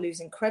vulnerability without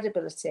losing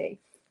credibility,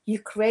 you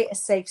create a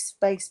safe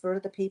space for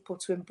other people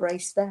to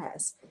embrace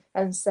theirs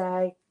and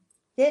say,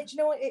 yeah, do you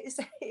know what? It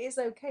is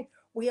okay.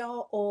 We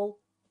are all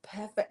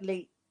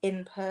perfectly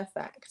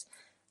imperfect,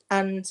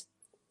 and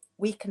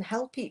we can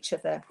help each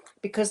other,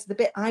 because the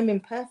bit I'm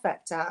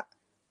imperfect at,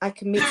 I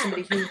can meet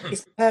somebody who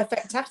is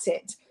perfect at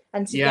it,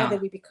 and together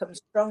we become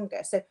stronger.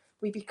 So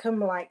we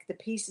become like the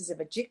pieces of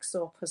a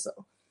jigsaw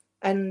puzzle,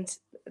 and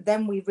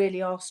then we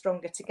really are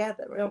stronger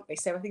together, aren't we?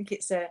 So I think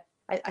it's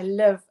I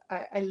love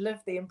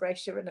the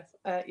embrace your inner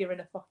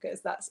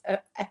Fockers. That's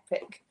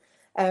epic,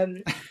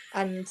 and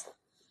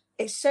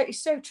it's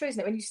so true,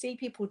 isn't it? When you see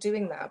people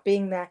doing that,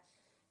 being their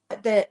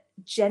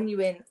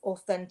genuine,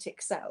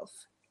 authentic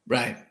self,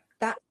 right?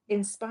 That's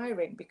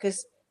inspiring,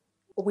 because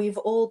we've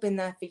all been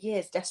there for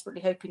years,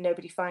 desperately hoping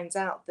nobody finds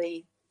out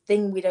the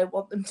thing we don't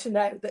want them to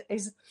know, that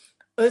is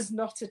us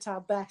not at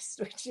our best,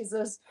 which is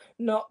us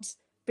not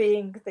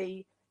being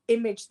the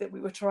image that we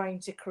were trying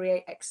to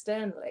create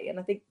externally. And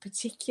I think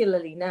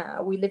particularly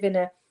now we live in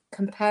a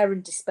compare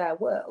and despair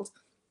world,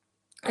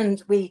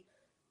 and we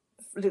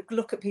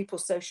look at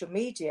people's social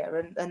media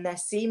and their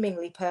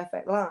seemingly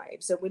perfect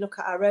lives, and we look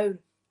at our own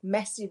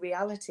messy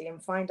reality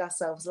and find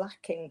ourselves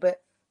lacking.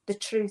 But the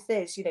truth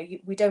is,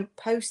 we don't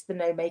post the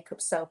no makeup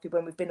selfie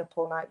when we've been up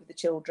all night with the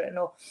children,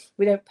 or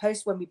we don't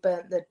post when we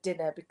burnt the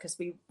dinner because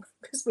we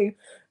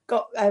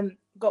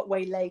got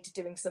waylaid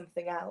doing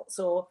something else,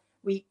 or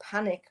we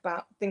panic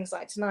about things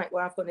like tonight,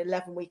 where I've got an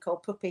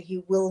 11-week-old puppy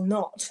who will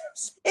not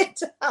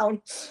sit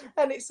down,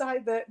 and it's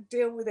either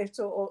deal with it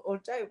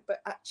or don't.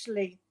 But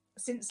actually,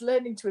 since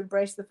learning to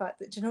embrace the fact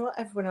that, what,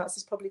 everyone else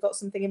has probably got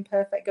something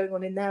imperfect going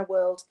on in their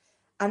world,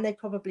 and they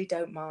probably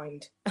don't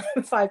mind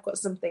if I've got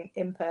something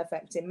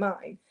imperfect in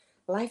mine,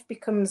 life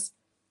becomes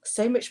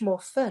so much more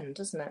fun,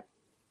 doesn't it?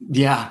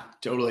 Yeah,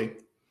 totally.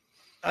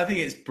 I think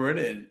it's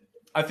brilliant.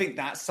 I think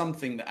that's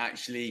something that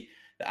actually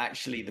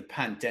the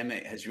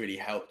pandemic has really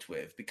helped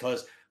with,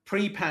 because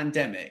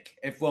pre-pandemic,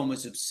 everyone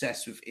was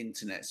obsessed with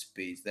internet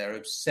speeds. They're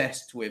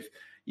obsessed with,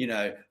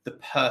 the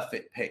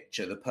perfect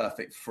picture, the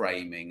perfect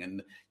framing,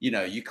 and,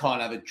 you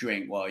can't have a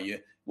drink while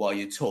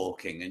you're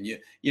talking, and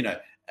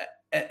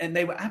and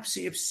they were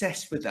absolutely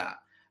obsessed with that.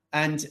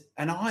 And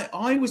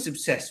I was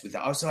obsessed with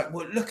that. I was like,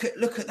 well, look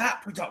at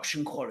that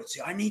production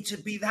quality. I need to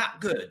be that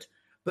good.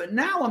 But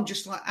now I'm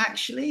just like,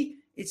 actually,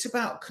 it's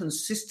about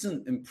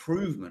consistent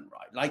improvement,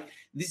 right? Like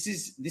this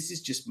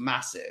is just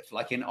massive.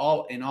 Like in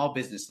our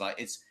business, like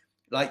it's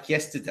like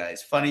yesterday.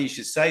 It's funny you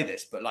should say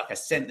this, but like I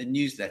sent the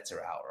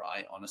newsletter out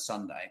right on a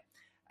Sunday,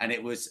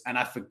 and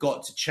I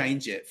forgot to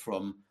change it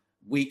from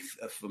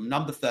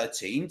number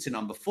 13 to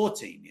number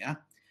 14. Yeah.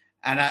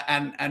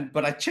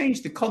 But I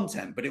changed the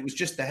content, but it was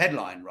just the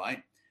headline,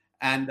 right?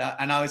 And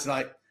I was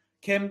like,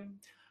 Kim,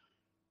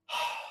 I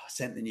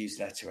sent the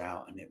newsletter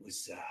out, and it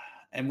was,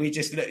 and we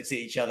just looked at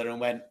each other and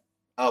went,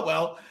 oh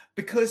well,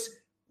 because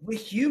we're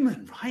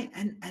human, right?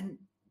 And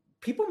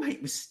people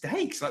make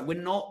mistakes. Like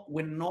we're not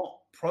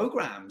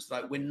programs.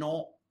 Like we're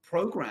not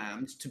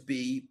programmed to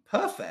be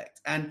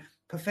perfect, and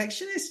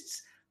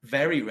perfectionists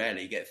very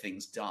rarely get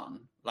things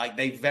done. Like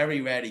they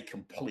very rarely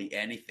complete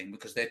anything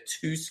because they're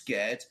too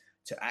scared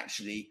to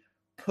actually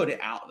put it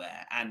out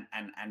there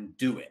and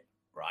do it,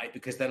 right?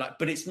 Because they're like,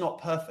 but it's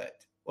not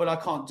perfect. Well, I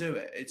can't do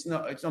it.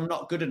 I'm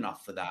not good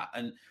enough for that.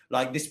 And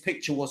like this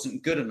picture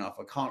wasn't good enough.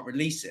 I can't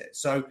release it.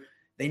 So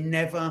they're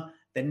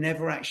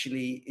never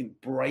actually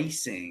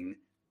embracing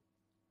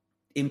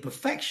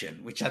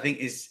imperfection, which I think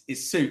is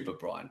super,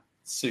 Brian.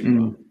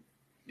 Super.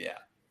 Yeah.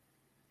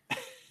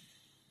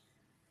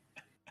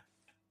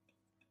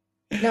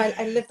 No,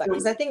 I love that,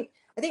 because I think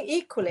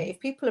equally, if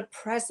people are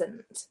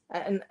present,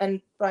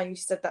 and Brian, you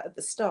said that at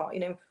the start,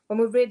 you know, when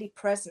we're really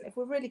present,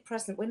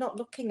 we're not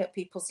looking at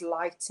people's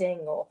lighting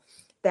or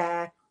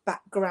their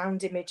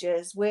background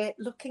images. We're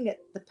looking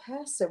at the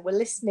person. We're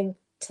listening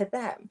to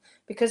them,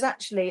 because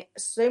actually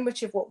so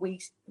much of what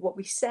we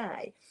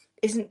say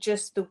isn't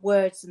just the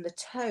words and the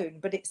tone,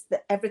 but it's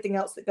everything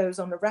else that goes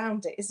on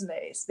around it, isn't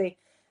it? It's the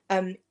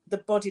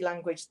body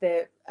language,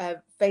 the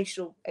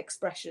facial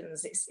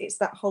expressions. It's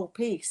that whole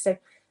piece. So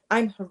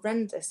I'm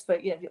horrendous for,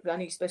 you know, I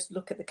know you're supposed to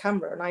look at the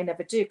camera, and I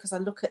never do, because I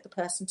look at the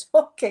person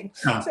talking.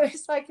 So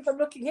it's like, if I'm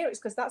looking here, it's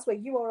because that's where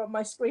you are on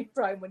my screen,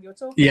 Brian, when you're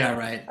talking. Yeah,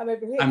 right. I'm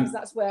over here because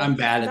that's where I'm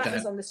bad at that.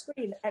 Is on the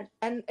screen.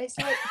 And it's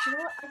like, do you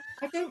know what?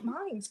 I don't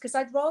mind, because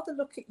I'd rather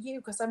look at you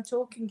because I'm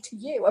talking to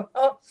you.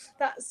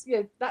 That's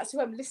who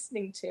I'm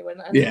listening to.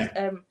 And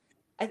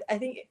I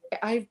think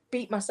I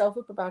beat myself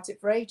up about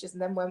it for ages,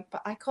 and then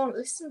but I can't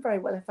listen very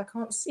well if I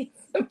can't see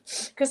them,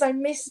 because I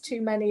miss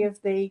too many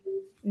of the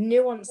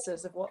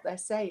nuances of what they're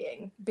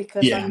saying,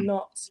 because I'm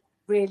not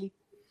really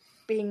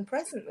being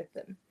present with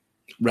them.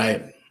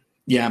 Right.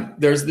 Yeah.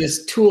 There's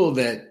this tool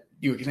that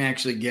you can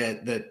actually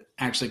get that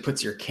actually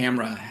puts your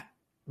camera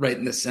right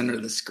in the center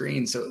of the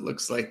screen. So it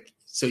looks like,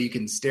 so you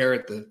can stare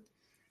at the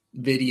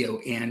video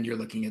and you're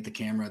looking at the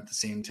camera at the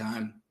same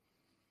time.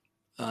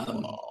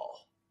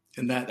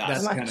 And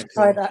that's kind of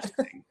cool. That.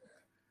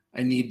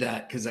 I need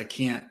that, because I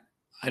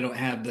don't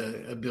have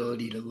the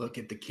ability to look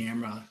at the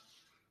camera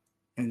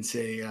and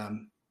say,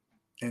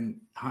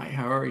 and hi,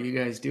 how are you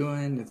guys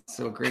doing? It's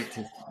so great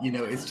to,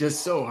 it's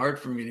just so hard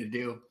for me to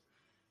do.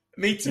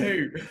 Me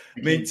too.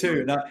 Me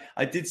too. And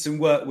I did some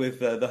work with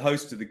the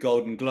host of the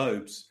Golden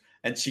Globes,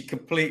 and she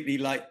completely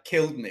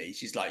killed me.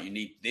 She's like,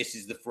 this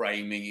is the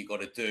framing you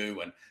got to do.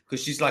 And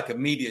because she's like a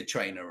media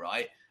trainer,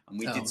 right? And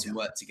we did some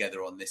work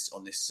together on this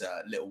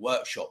little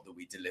workshop that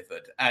we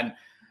delivered. But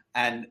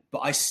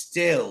I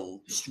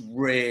still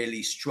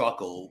really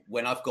struggle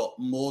when I've got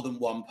more than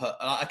one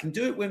I can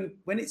do it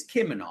when it's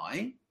Kim and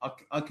I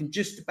can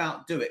just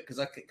about do it because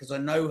I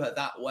know her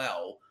that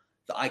well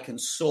that I can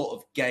sort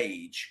of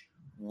gauge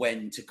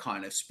when to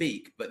kind of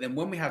speak. But then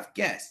when we have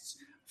guests,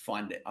 I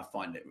find it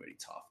really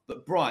tough.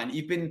 But Brian,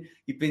 you've been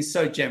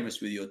so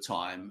generous with your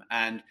time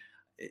and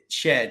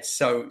shared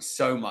so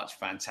much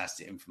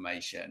fantastic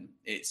information.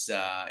 It's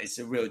a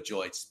real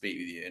joy to speak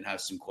with you and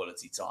have some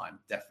quality time,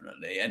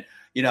 definitely. And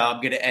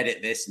I'm going to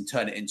edit this and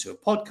turn it into a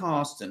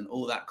podcast and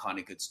all that kind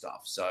of good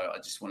stuff. So I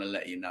just want to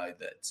let you know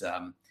that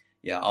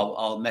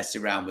I'll mess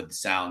around with the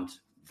sound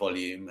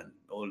volume and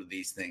all of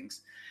these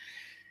things.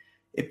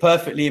 It's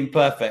perfectly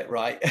imperfect,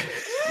 right?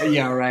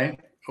 Yeah, right.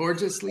 Or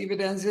just leave it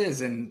as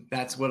is, and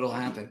that's what'll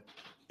happen.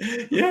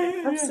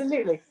 Yeah.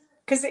 Absolutely.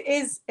 Because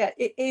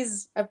it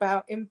is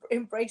about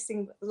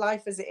embracing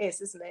life as it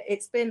is, isn't it?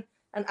 It's been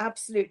an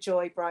absolute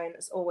joy, Brian,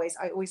 as always.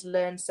 I always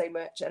learn so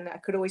much, and I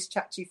could always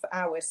chat to you for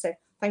hours. So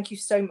thank you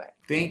so much.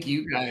 Thank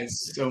you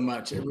guys so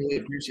much. I really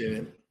appreciate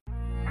it.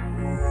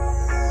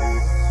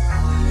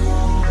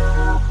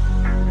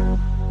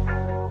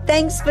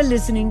 Thanks for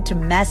listening to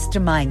Master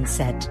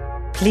Mindset.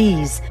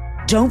 Please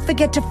don't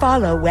forget to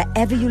follow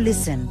wherever you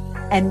listen,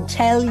 and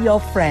tell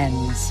your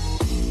friends.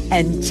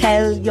 And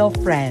tell your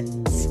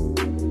friends.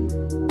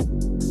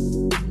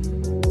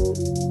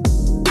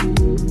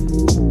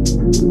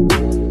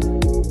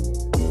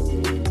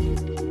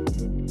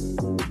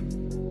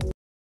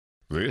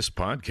 This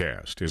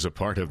podcast is a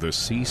part of the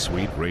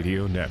C-Suite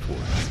Radio Network.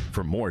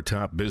 For more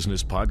top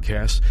business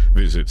podcasts,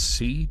 visit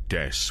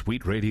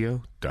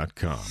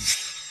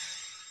c-suiteradio.com.